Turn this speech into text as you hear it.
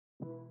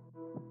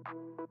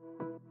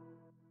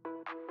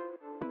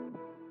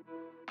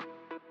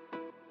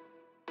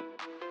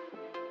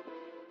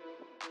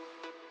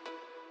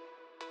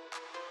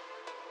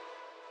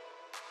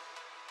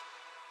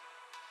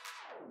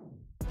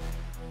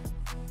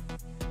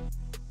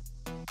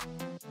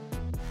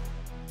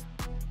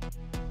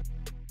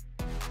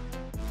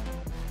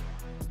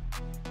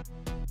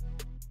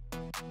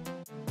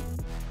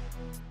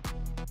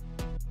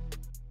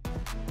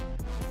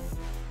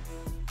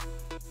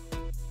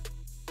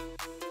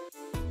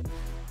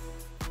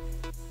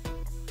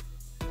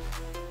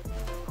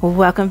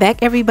Welcome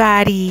back,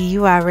 everybody.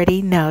 You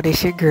already know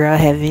this your girl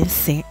Heaven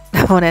Sent.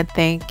 I want to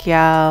thank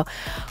y'all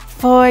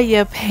for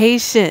your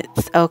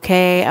patience.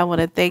 Okay, I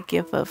want to thank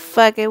you for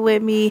fucking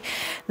with me.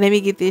 Let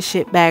me get this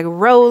shit back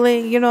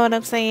rolling. You know what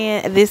I'm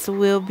saying? This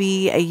will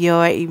be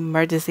your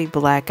emergency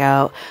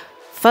blackout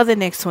for the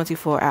next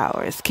 24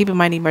 hours. Keep in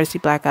mind, emergency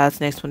blackouts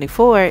next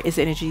 24 is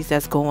energies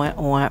that's going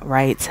on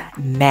right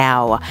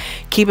now.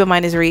 Keep in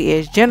mind, this read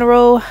is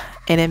general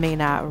and it may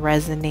not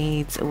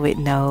resonate with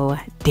no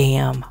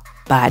damn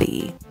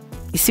body.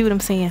 You see what I'm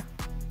saying?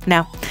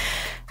 Now,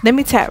 let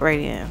me tap right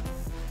in,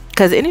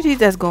 because the energy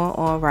that's going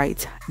on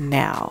right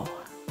now,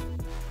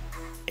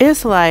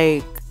 it's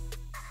like,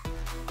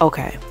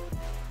 okay,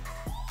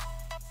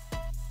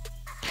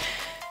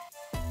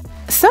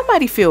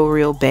 somebody feel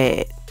real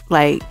bad,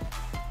 like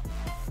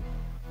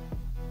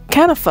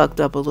kind of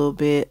fucked up a little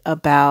bit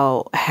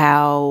about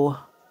how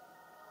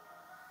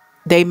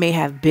they may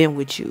have been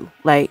with you,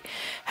 like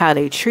how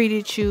they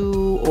treated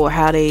you or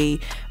how they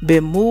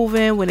been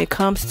moving when it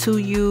comes to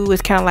you.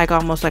 It's kind of like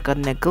almost like a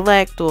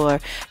neglect or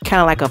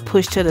kind of like a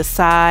push to the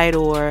side,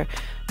 or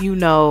you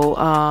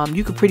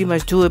could pretty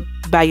much do it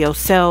by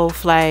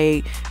yourself,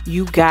 like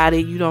you got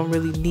it, you don't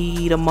really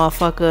need a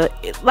motherfucker.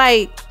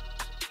 Like,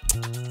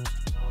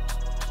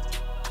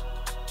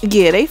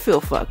 yeah, they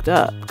feel fucked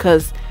up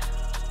because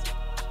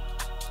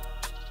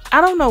I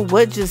don't know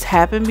what just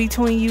happened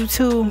between you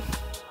two,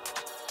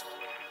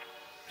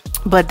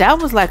 but that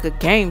was like a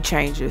game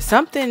changer.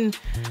 Something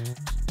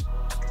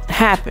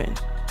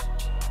happened.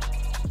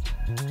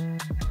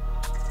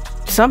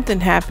 Something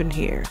happened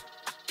here.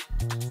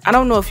 I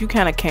don't know if you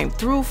kind of came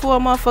through for a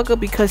motherfucker,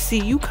 because see,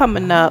 you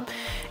coming up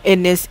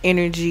in this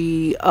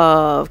energy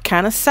of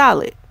kind of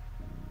solid,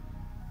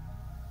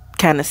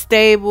 kind of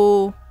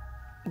stable,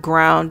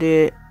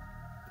 grounded.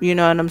 You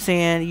know what I'm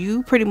saying?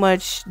 You pretty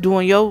much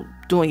doing your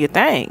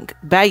thing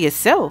by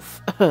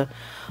yourself.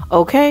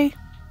 Okay?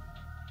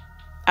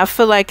 I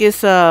feel like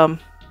it's when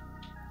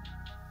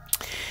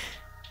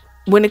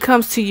it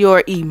comes to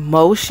your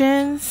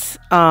emotions,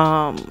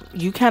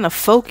 you kind of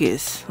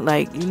focus,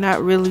 like you're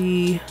not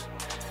really,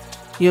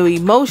 your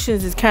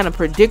emotions is kind of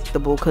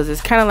predictable, because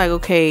it's kind of like,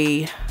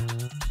 okay,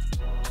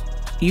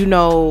 you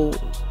know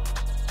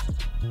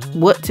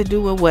what to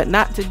do and what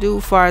not to do,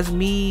 as far as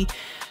me,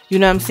 you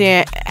know what I'm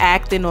saying,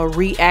 acting or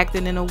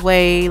reacting in a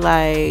way,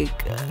 like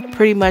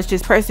pretty much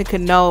this person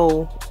can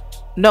know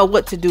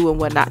what to do and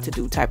what not to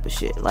do type of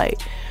shit. Like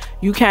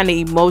you kind of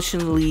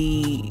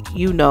emotionally,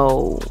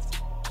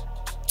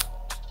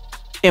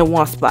 in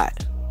one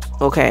spot.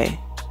 Okay,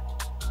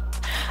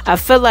 I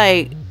feel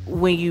like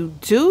when you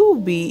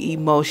do be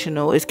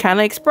emotional, it's kind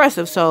of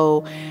expressive,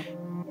 so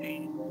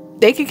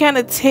they can kind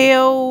of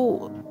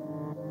tell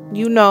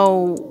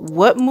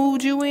what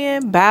mood you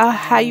in by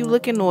how you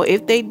looking, or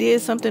if they did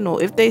something,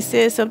 or if they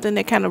said something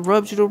that kind of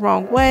rubs you the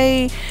wrong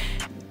way.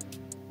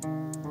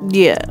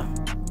 Yeah,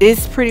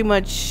 it's pretty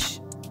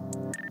much,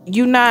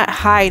 you not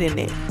hiding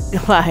it.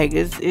 Like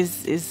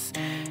it's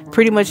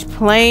pretty much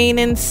plain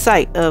in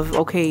sight of,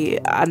 okay,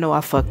 I know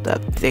I fucked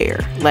up there.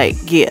 Like,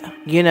 yeah,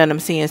 you know what I'm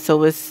saying?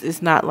 So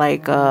it's not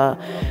like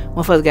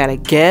motherfuckers gotta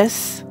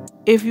guess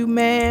if you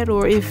mad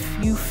or if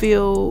you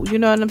feel, you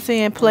know what I'm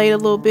saying, played a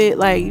little bit.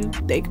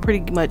 Like they can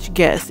pretty much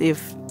guess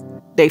if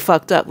they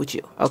fucked up with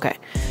you. Okay,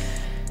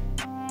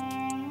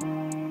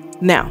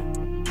 now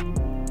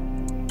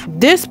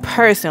this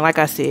person, like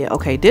I said,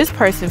 okay, this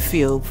person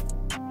feels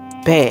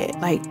bad,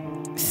 like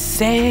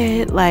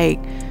sad, like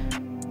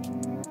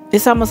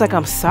it's almost like,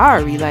 I'm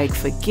sorry, like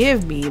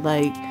forgive me,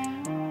 like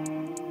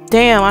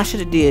damn, I should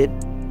have did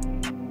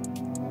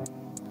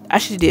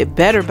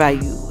better by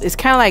you. It's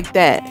kind of like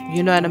that,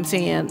 you know what I'm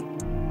saying?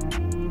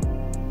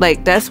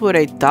 Like that's where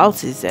their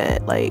thoughts is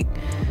at. Like,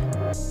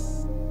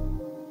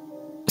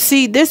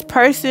 see, this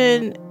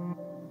person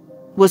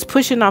was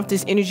pushing off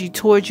this energy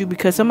towards you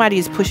because somebody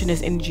is pushing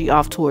this energy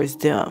off towards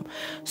them.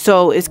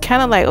 So it's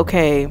kind of like,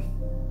 okay,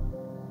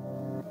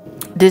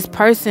 this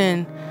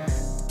person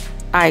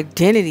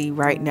identity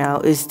right now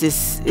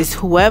is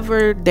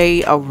whoever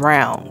they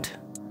around.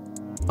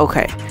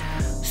 Okay,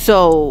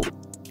 so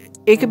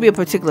it could be a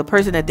particular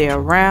person that they're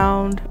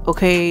around,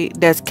 okay,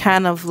 that's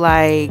kind of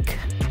like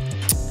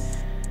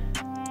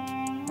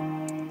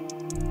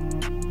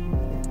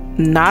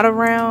not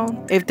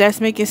around, if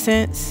that's making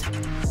sense,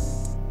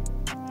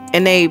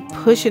 and they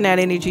pushing that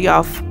energy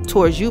off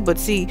towards you. But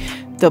see,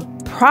 the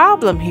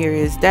problem here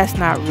is that's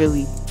not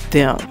really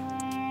them.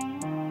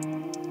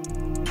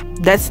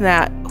 That's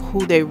not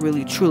who they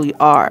really truly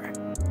are.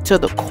 to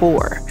the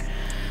core.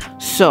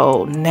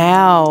 So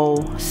now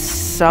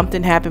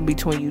something happened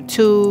between you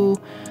two.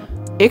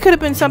 It could have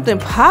been something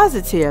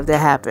positive that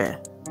happened,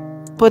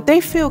 but they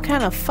feel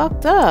kind of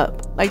fucked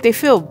up. Like they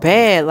feel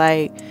bad.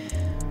 Like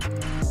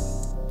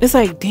it's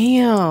like,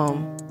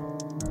 damn,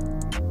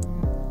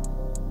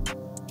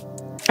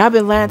 I've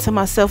been lying to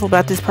myself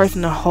about this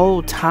person the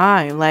whole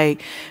time.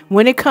 Like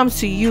when it comes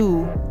to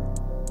you,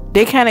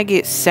 they kind of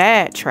get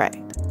sidetracked.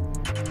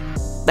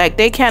 Like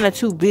they kind of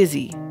too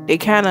busy. They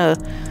kind of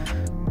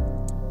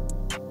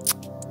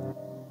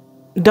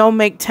don't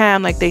make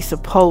time like they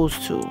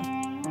supposed to.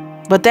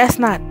 But that's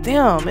not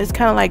them. It's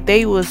kind of like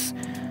they was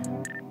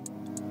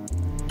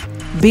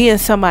being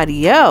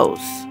somebody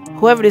else.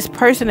 Whoever this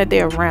person that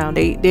they're around,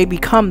 they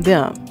become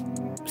them.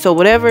 So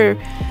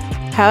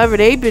however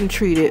they've been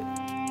treated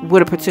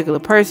with a particular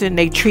person,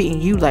 they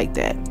treating you like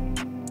that.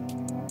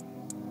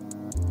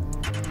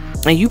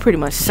 And you pretty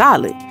much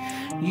solid.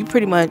 You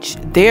pretty much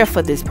there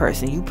for this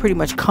person. You pretty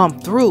much come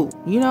through.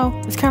 You know,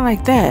 it's kind of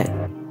like that.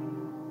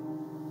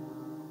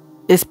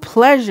 It's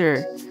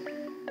pleasure.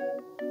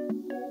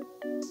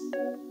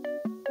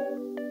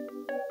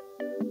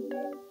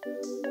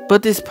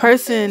 But this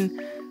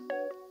person,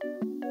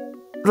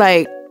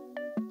 like,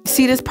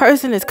 see, this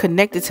person is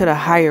connected to the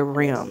higher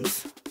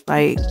realms.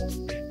 Like,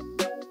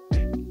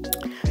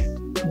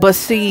 but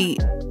see,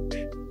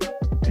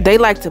 they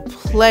like to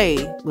play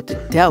with the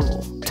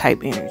devil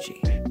type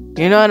energy.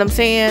 You know what I'm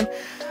saying?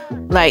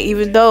 Like,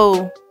 even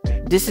though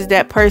this is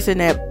that person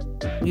that,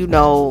 you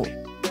know,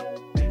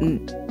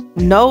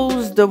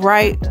 knows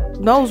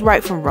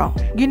right from wrong.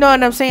 You know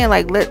what I'm saying?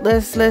 Like,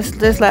 let's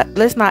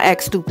not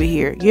act stupid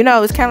here. You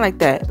know, it's kind of like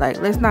that. Like,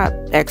 let's not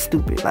act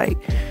stupid. Like,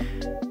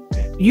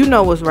 you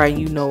know what's right,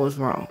 you know what's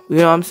wrong. You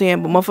know what I'm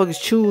saying? But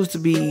motherfuckers choose to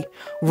be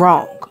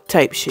wrong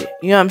type shit.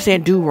 You know what I'm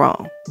saying? Do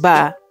wrong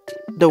by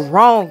the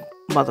wrong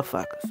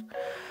motherfuckers,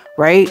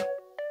 right?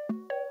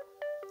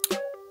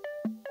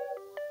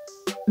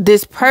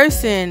 This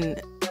person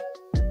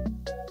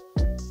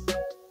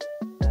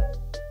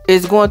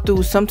is going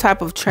through some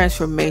type of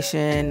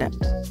transformation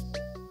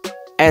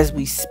as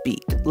we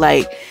speak.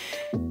 Like,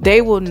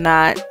 they will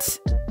not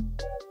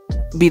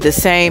be the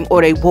same,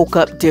 or they woke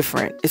up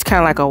different. It's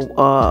kind of like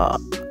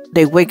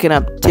they waking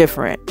up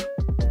different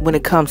when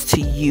it comes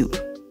to you,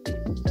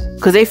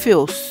 because they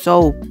feel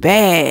so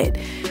bad.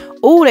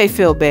 Oh, they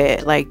feel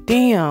bad. Like,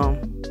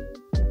 damn.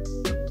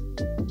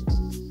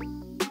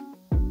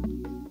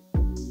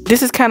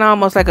 This is kind of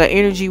almost like an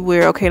energy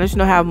where, okay, don't you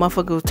know how a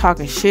motherfucker was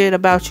talking shit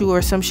about you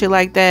or some shit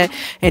like that,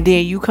 and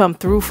then you come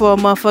through for a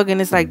motherfucker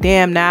and it's like,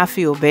 damn, now I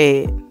feel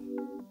bad.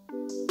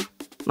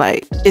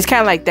 Like, it's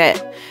kind of like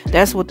that.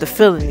 That's what the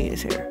feeling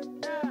is here.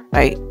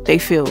 Like, they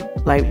feel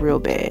like real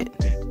bad.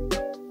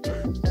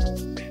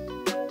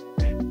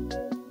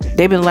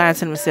 They've been lying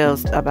to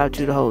themselves about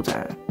you the whole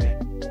time.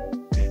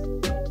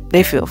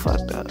 They feel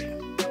fucked up.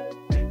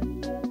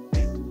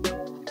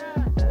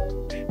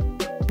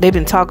 They've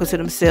been talking to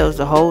themselves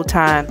the whole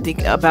time,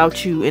 thinking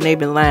about you, and they've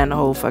been lying the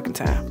whole fucking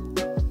time.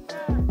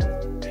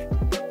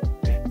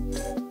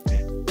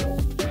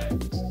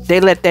 They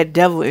let that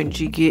devil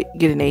energy get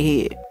in their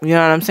head. You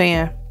know what I'm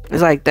saying?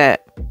 It's like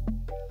that.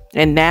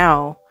 And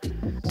now,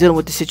 dealing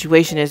with the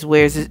situation is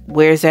where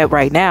it's at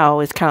right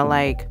now. It's kind of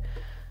like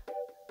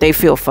they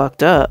feel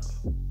fucked up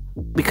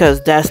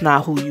because that's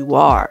not who you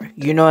are.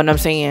 You know what I'm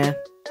saying?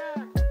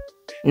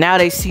 Now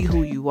they see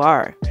who you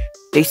are.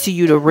 They see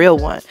you the real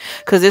one.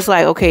 Because it's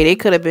like, okay, they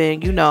could have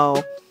been, you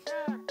know,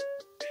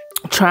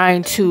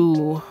 trying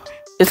to...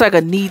 It's like a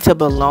need to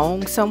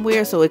belong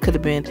somewhere. So it could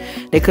have been...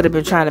 They could have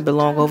been trying to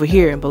belong over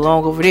here and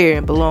belong over there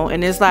and belong...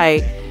 And it's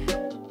like...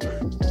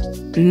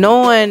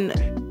 Knowing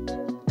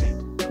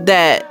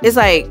that... It's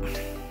like...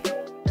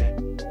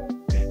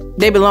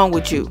 They belong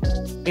with you.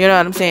 You know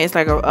what I'm saying? It's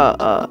like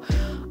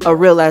a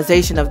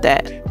realization of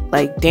that.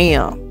 Like,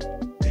 damn.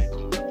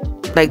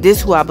 Like, this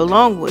is who I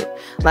belong with.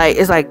 Like,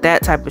 it's like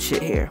that type of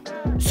shit here.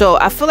 So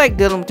I feel like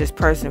dealing with this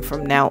person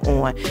from now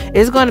on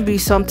is going to be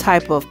some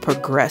type of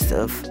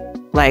progressive,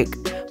 like,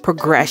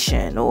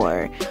 progression,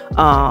 or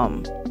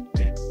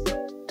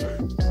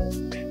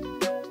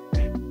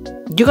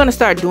you're going to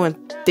start doing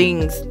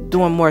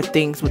more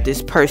things with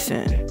this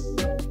person.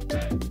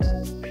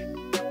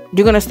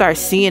 You're going to start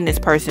seeing this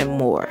person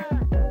more.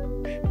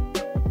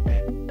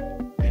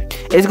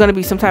 It's going to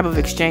be some type of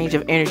exchange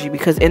of energy,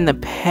 because in the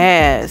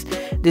past,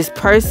 this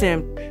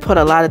person put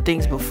a lot of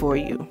things before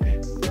you.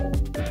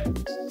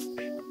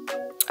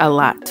 A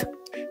lot.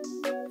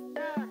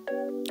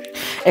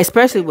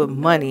 Especially with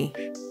money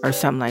or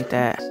something like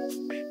that.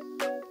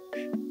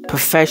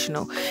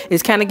 Professional.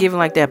 It's kind of giving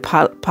like that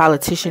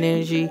politician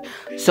energy.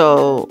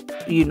 So,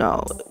 you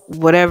know,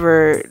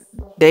 whatever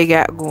they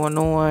got going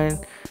on,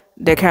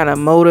 that kind of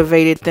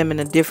motivated them in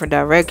a different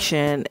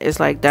direction. It's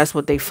like that's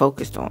what they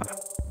focused on.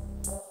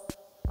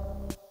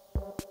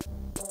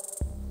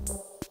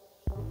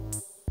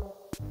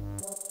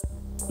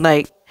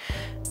 Like,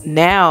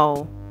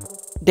 now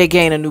they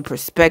gain a new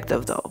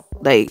perspective though.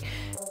 Like,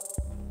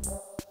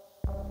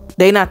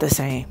 they not the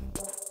same.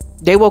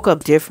 They woke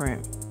up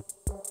different.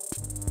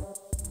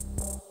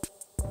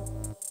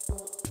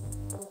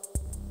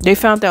 They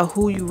found out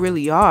who you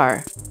really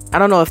are. I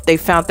don't know if they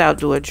found out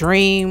through a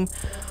dream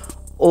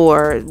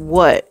or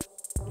what,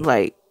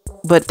 like,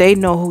 but they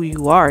know who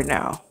you are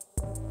now.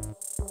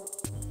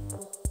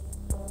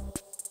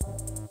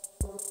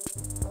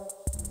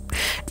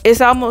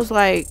 It's almost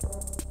like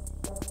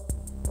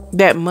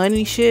that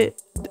money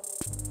shit,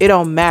 it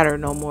don't matter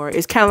no more.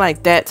 It's kind of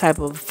like that type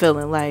of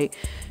feeling. Like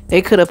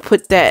they could have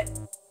put that,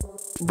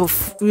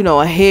 you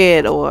know,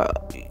 ahead, or,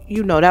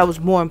 you know, that was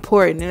more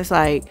important. It's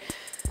like,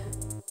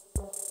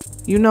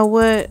 you know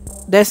what?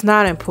 That's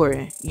not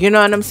important. You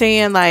know what I'm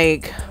saying?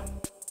 Like,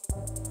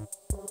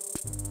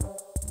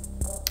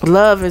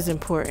 love is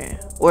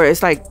important. Or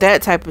it's like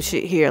that type of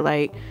shit here.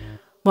 Like,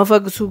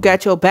 motherfuckers who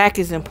got your back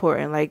is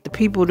important. Like, the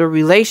people, the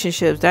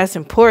relationships, that's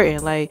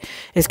important. Like,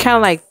 it's kind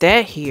of like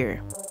that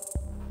here.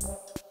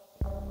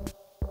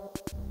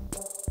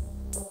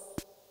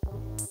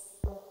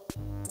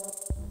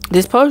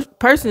 This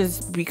person is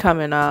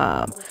becoming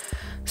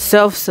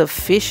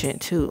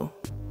self-sufficient too.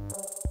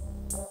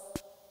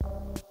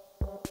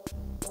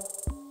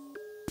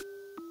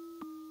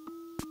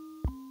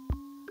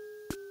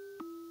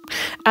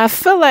 I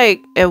feel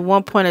like at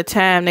one point in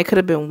time they could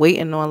have been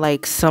waiting on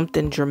like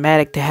something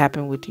dramatic to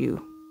happen with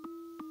you.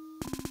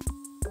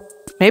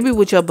 Maybe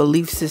with your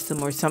belief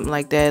system or something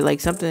like that. Like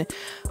something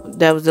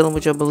that was dealing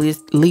with your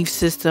belief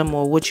system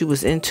or what you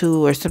was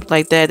into or something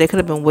like that. They could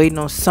have been waiting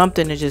on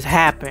something to just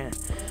happen.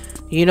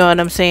 You know what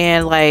I'm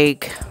saying?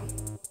 Like,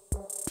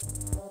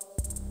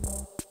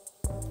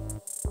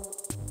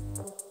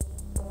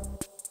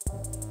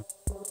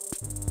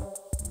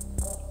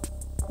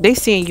 they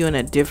seeing you in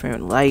a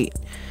different light.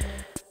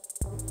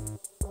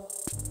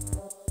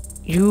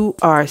 You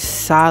are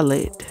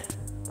solid.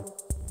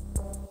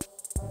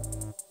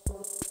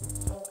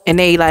 And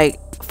they like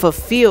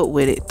fulfilled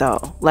with it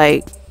though.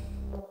 Like,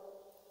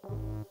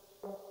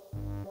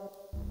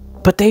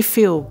 but they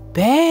feel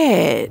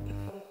bad.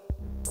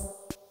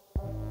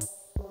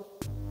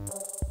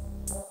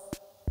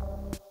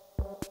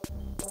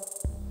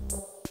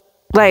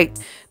 Like,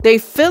 they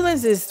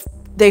feelings is,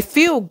 they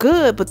feel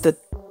good, but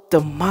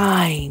the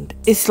mind,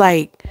 it's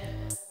like,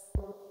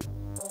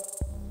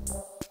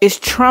 it's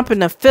trumping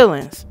the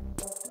feelings.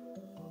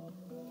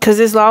 Cause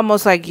it's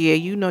almost like, yeah,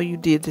 you know you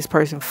did this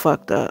person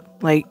fucked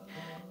up. Like,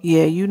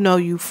 yeah, you know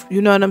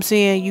what I'm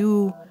saying?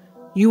 You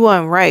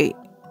weren't right.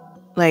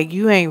 Like,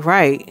 you ain't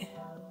right.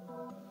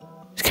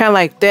 It's kind of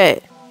like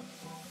that.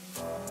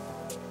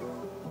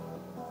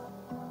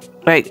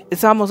 Like,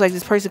 it's almost like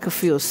this person could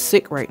feel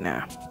sick right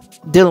now,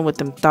 dealing with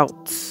them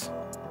thoughts.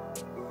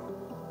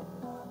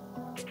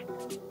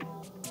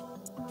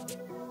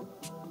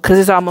 Cause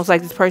it's almost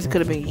like this person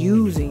could have been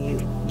using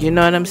you. You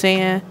know what I'm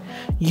saying?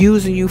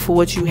 Using you for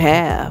what you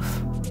have.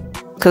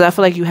 Cause I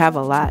feel like you have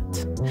a lot.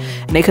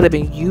 And they could have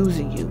been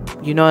using you.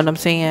 You know what I'm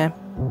saying?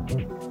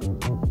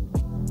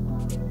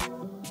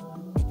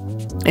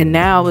 And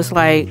now it's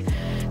like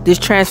this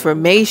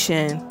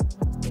transformation.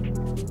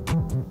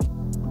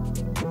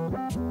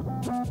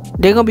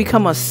 They're gonna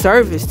become a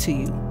service to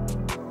you.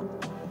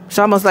 It's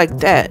almost like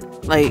that.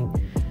 Like,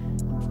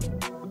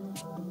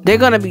 they're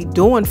gonna be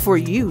doing for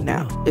you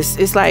now.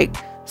 It's like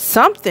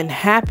something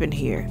happened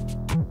here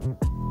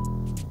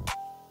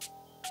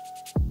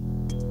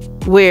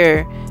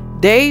where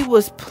they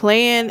was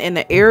playing in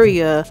an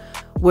area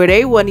where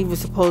they wasn't even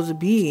supposed to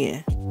be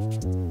in.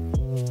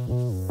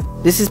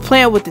 This is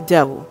playing with the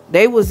devil.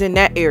 They was in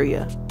that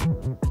area.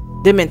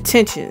 Them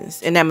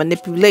intentions and that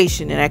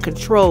manipulation and that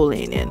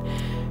controlling and,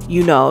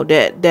 you know,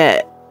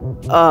 that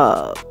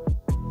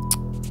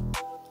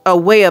a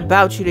way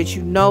about you that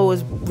you know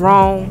is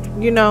wrong,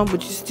 you know,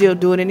 but you still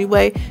do it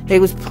anyway. They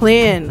was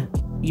playing,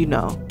 you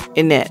know,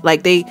 in that.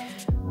 Like, the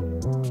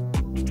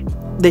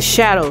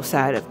shadow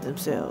side of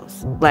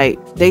themselves.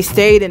 Like, they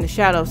stayed in the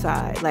shadow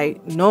side.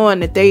 Like,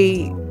 knowing that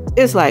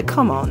it's like,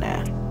 come on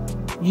now.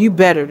 You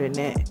better than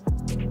that.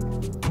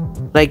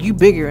 Like, you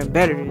bigger and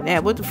better than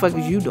that. What the fuck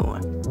is you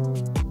doing?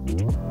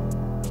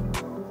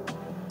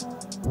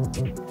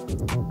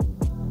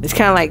 It's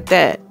kind of like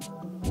that.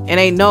 And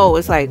they know,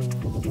 it's like,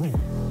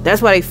 that's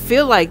why they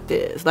feel like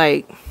this.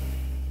 Like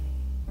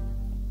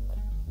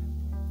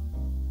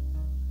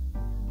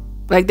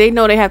they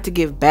know they have to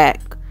give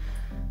back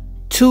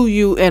to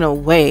you in a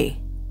way,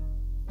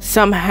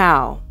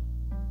 somehow,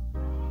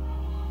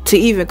 to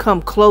even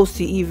come close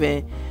to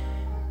even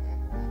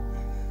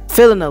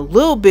feeling a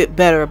little bit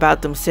better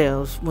about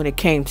themselves when it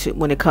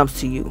comes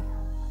to you.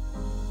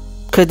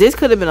 Because this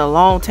could have been a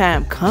long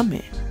time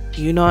coming.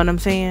 You know what I'm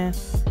saying?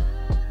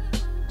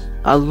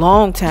 A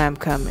long time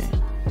coming.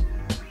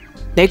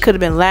 They could have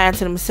been lying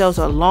to themselves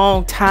a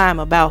long time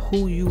about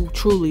who you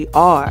truly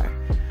are.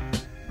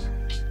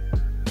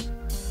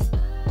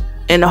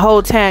 And the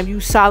whole time you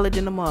solid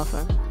in the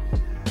motherfucker.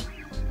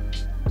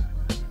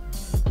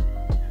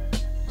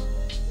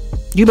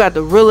 You about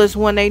the realest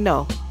one they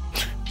know.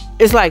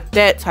 It's like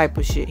that type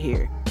of shit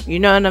here. You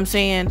know what I'm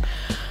saying?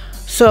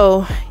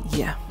 So,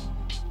 yeah.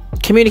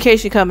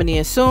 Communication coming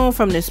in soon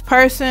from this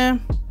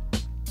person.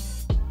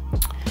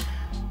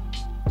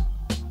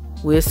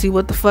 We'll see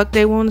what the fuck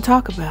they want to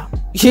talk about.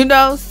 You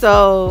know,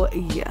 so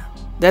yeah.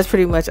 That's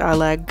pretty much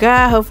all I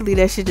got. Hopefully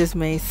that shit just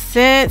made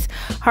sense.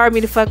 Hard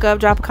me to fuck up.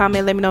 Drop a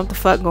comment. Let me know what the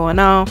fuck going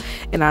on.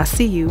 And I'll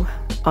see you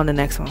on the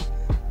next one.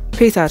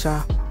 Peace out,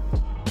 y'all.